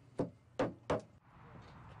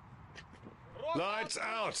 Lights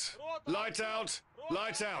out! Lights out!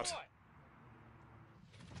 Lights out!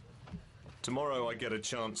 Tomorrow I get a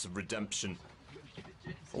chance of redemption.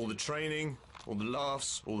 All the training, all the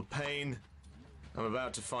laughs, all the pain. I'm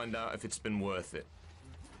about to find out if it's been worth it.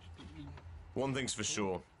 One thing's for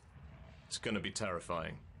sure, it's going to be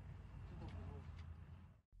terrifying.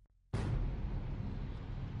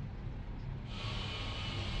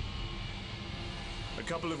 A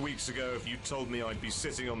couple of weeks ago, if you'd told me I'd be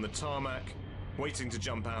sitting on the tarmac, waiting to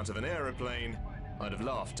jump out of an aeroplane, I'd have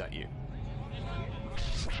laughed at you.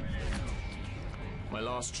 My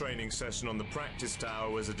last training session on the practice tower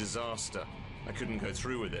was a disaster. I couldn't go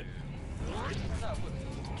through with it.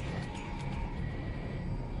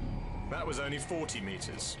 That was only 40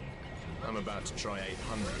 meters. I'm about to try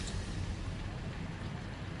 800.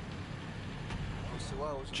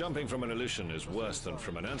 Jumping from an Ilyushin is worse than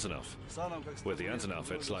from an Antonov. With the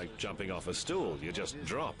Antonov, it's like jumping off a stool. You just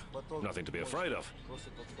drop. Nothing to be afraid of.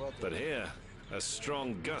 But here, a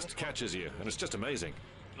strong gust catches you, and it's just amazing.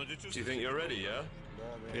 Do you think you're ready, yeah?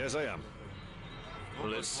 Yes, I am.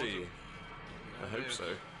 Well, let's see. I hope so.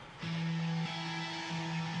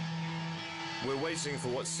 We're waiting for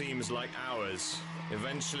what seems like hours.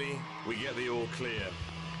 Eventually, we get the all clear.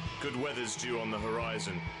 Good weather's due on the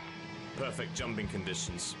horizon. Perfect jumping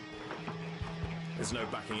conditions. There's no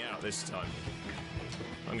backing out this time.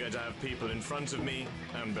 I'm going to have people in front of me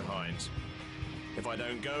and behind. If I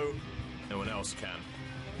don't go, no one else can.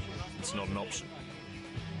 It's not an option.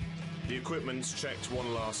 The equipment's checked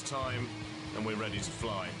one last time, and we're ready to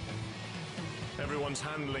fly. Everyone's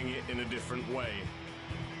handling it in a different way.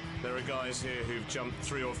 There are guys here who've jumped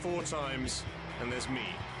 3 or 4 times, and there's me,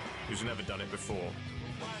 who's never done it before.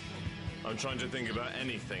 I'm trying to think about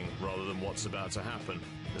anything rather than what's about to happen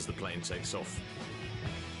as the plane takes off.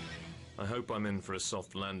 I hope I'm in for a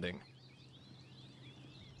soft landing.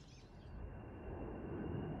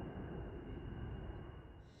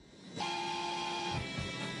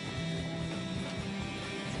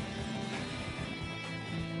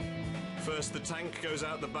 First the tank goes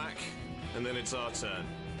out the back, and then it's our turn.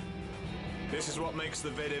 This is what makes the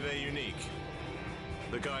VDV unique.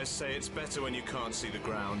 The guys say it's better when you can't see the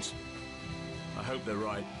ground. I hope they're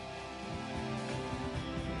right.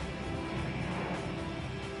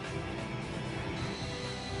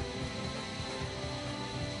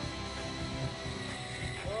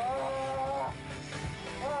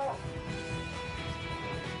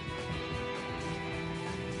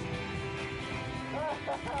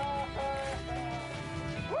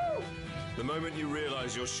 The moment you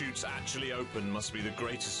realize your chute's actually open must be the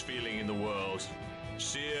greatest feeling in the world.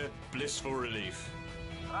 Sheer, blissful relief.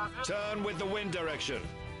 Turn with the wind direction.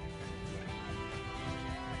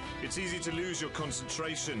 It's easy to lose your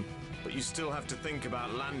concentration, but you still have to think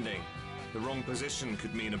about landing. The wrong position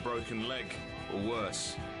could mean a broken leg, or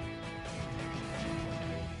worse.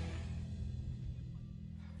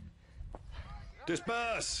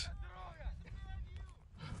 Disperse!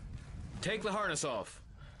 Take the harness off.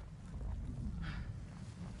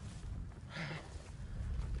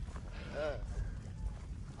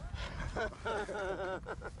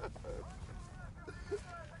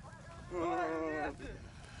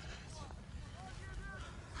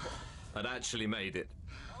 I'd actually made it.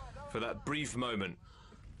 For that brief moment,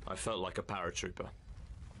 I felt like a paratrooper.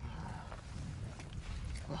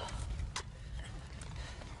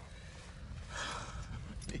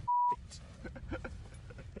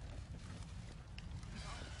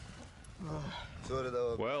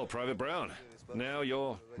 Well, Private Brown, now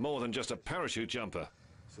you're more than just a parachute jumper.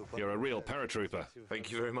 You're a real paratrooper.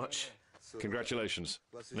 Thank you very much. Congratulations.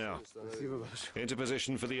 Now, into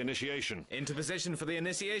position for the initiation. Into position for the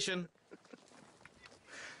initiation.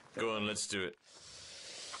 Go on, let's do it.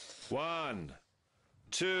 1,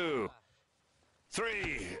 2,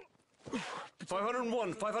 3.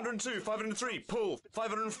 501, 502, 503, pull.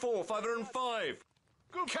 504, 505.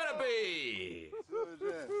 Canopy!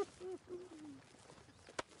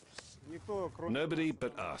 Nobody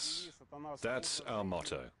but us. That's our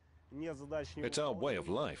motto. It's our way of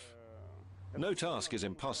life. No task is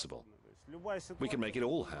impossible. We can make it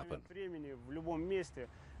all happen.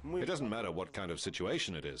 It doesn't matter what kind of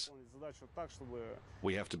situation it is.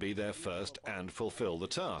 We have to be there first and fulfill the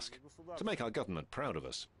task, to make our government proud of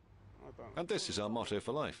us. And this is our motto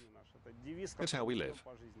for life. It's how we live.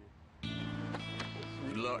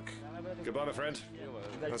 Good luck. Goodbye, my friend.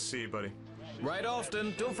 I'll see you, buddy. Right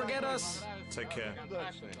often, don't forget us. Take care.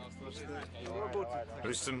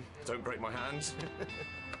 Rustem, don't break my hands.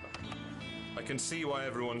 I can see why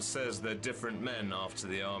everyone says they're different men after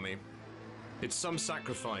the army. It's some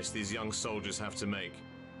sacrifice these young soldiers have to make.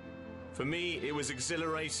 For me, it was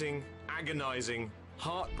exhilarating, agonizing,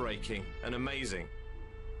 heartbreaking, and amazing.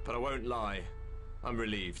 But I won't lie, I'm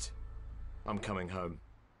relieved. I'm coming home.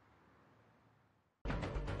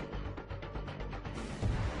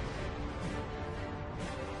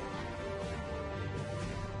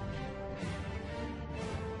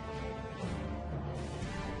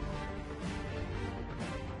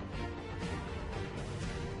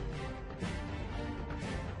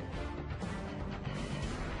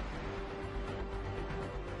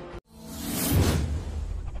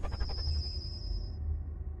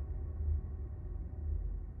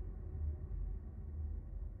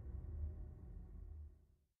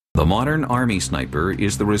 The modern Army sniper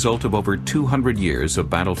is the result of over 200 years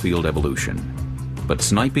of battlefield evolution. But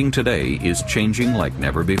sniping today is changing like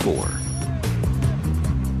never before.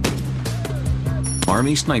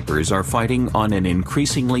 Army snipers are fighting on an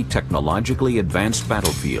increasingly technologically advanced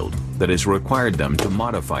battlefield that has required them to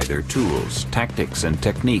modify their tools, tactics, and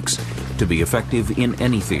techniques to be effective in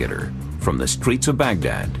any theater, from the streets of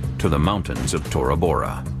Baghdad to the mountains of Tora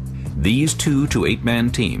Bora. These 2 to 8-man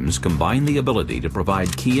teams combine the ability to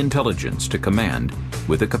provide key intelligence to command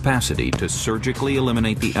with the capacity to surgically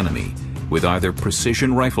eliminate the enemy with either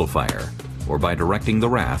precision rifle fire or by directing the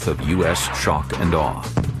wrath of U.S. shock and awe.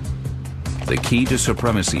 The key to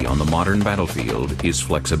supremacy on the modern battlefield is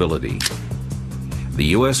flexibility. The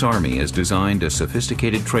U.S. Army has designed a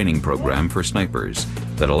sophisticated training program for snipers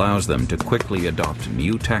that allows them to quickly adopt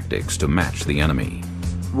new tactics to match the enemy.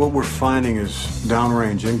 What we're finding is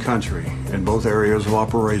downrange in country, in both areas of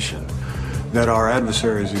operation, that our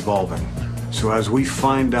adversary is evolving. So as we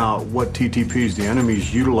find out what TTPs the enemy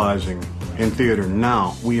is utilizing in theater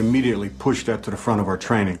now, we immediately push that to the front of our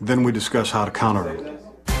training. Then we discuss how to counter it.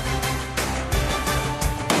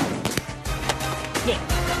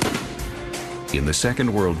 In the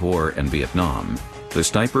Second World War and Vietnam, the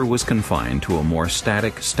sniper was confined to a more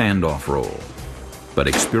static standoff role. But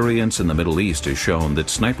experience in the Middle East has shown that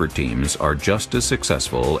sniper teams are just as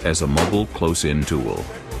successful as a mobile close-in tool.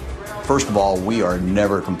 First of all, we are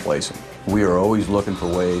never complacent. We are always looking for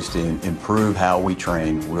ways to improve how we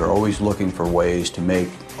train. We're always looking for ways to make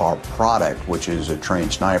our product, which is a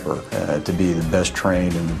trained sniper, to be the best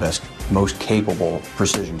trained and the best, most capable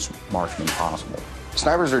precision marksman possible.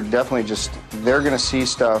 Snipers are definitely they're going to see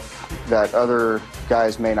stuff that other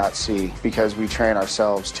guys may not see because we train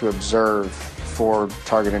ourselves to observe for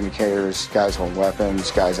target indicators, guys holding weapons,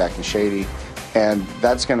 guys acting shady, and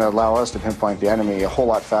that's going to allow us to pinpoint the enemy a whole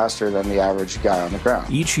lot faster than the average guy on the ground.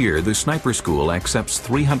 Each year, the Sniper School accepts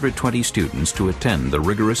 320 students to attend the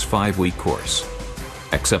rigorous 5-week course.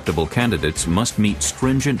 Acceptable candidates must meet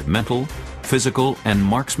stringent mental, physical, and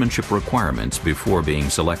marksmanship requirements before being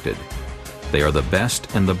selected. They are the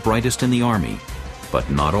best and the brightest in the Army, but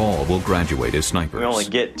not all will graduate as snipers. We only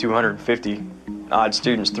get 250 odd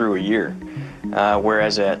students through a year,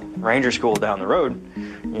 whereas at Ranger School down the road,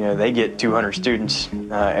 you know, they get 200 students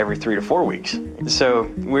every 3 to 4 weeks.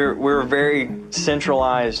 So we're a very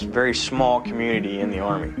centralized, very small community in the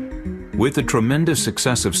Army. With the tremendous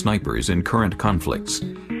success of snipers in current conflicts,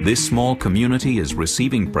 this small community is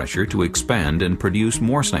receiving pressure to expand and produce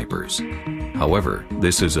more snipers. However,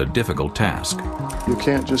 this is a difficult task. You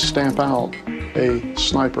can't just stamp out a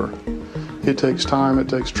sniper. It takes time, it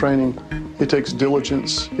takes training, it takes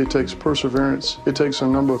diligence, it takes perseverance, it takes a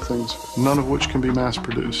number of things, none of which can be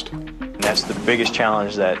mass-produced. And that's the biggest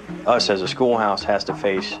challenge that us as a schoolhouse has to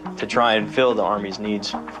face to try and fill the Army's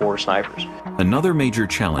needs for snipers. Another major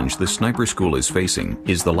challenge the sniper school is facing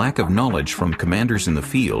is the lack of knowledge from commanders in the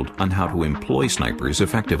field on how to employ snipers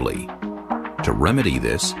effectively. To remedy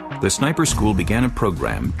this, the sniper school began a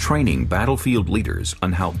program training battlefield leaders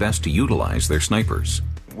on how best to utilize their snipers.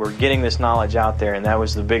 We're getting this knowledge out there, and that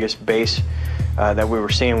was the biggest base that we were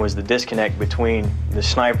seeing was the disconnect between the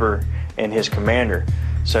sniper and his commander.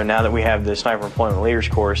 So now that we have the Sniper Employment Leaders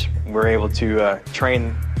course, we're able to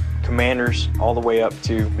train commanders all the way up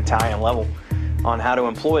to battalion level on how to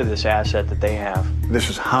employ this asset that they have. This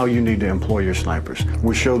is how you need to employ your snipers.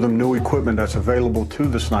 We show them new equipment that's available to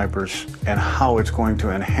the snipers and how it's going to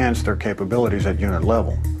enhance their capabilities at unit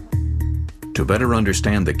level. To better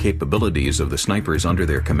understand the capabilities of the snipers under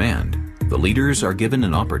their command, the leaders are given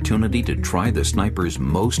an opportunity to try the sniper's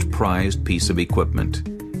most prized piece of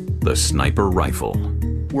equipment, the sniper rifle.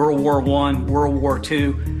 World War I, World War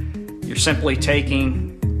II, you're simply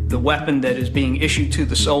taking the weapon that is being issued to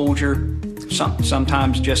the soldier,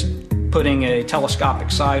 sometimes just putting a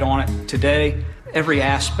telescopic sight on it. Today, every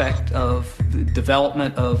aspect of the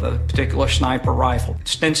development of a particular sniper rifle,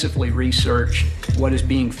 extensively researched. What is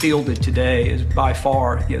being fielded today is by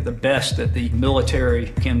far the best that the military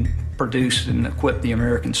can produce and equip the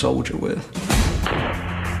American soldier with.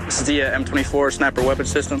 This is the M24 sniper weapon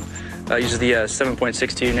system. Uses the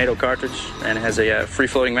 7.62 NATO cartridge, and it has a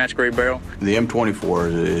free-floating match-grade barrel. The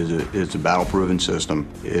M24 is a battle-proven system.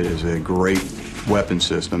 It is a great weapon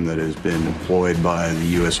system that has been employed by the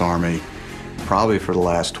U.S. Army probably for the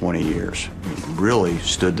last 20 years. It really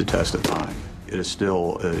stood the test of time. It is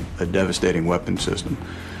still a devastating weapon system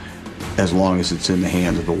as long as it's in the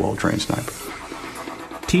hands of a well-trained sniper.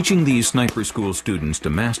 Teaching these sniper school students to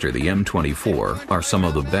master the M24 are some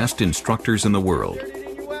of the best instructors in the world.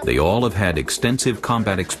 They all have had extensive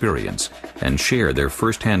combat experience and share their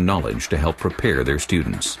first-hand knowledge to help prepare their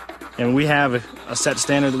students. And we have a set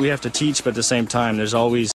standard that we have to teach, but at the same time, there's always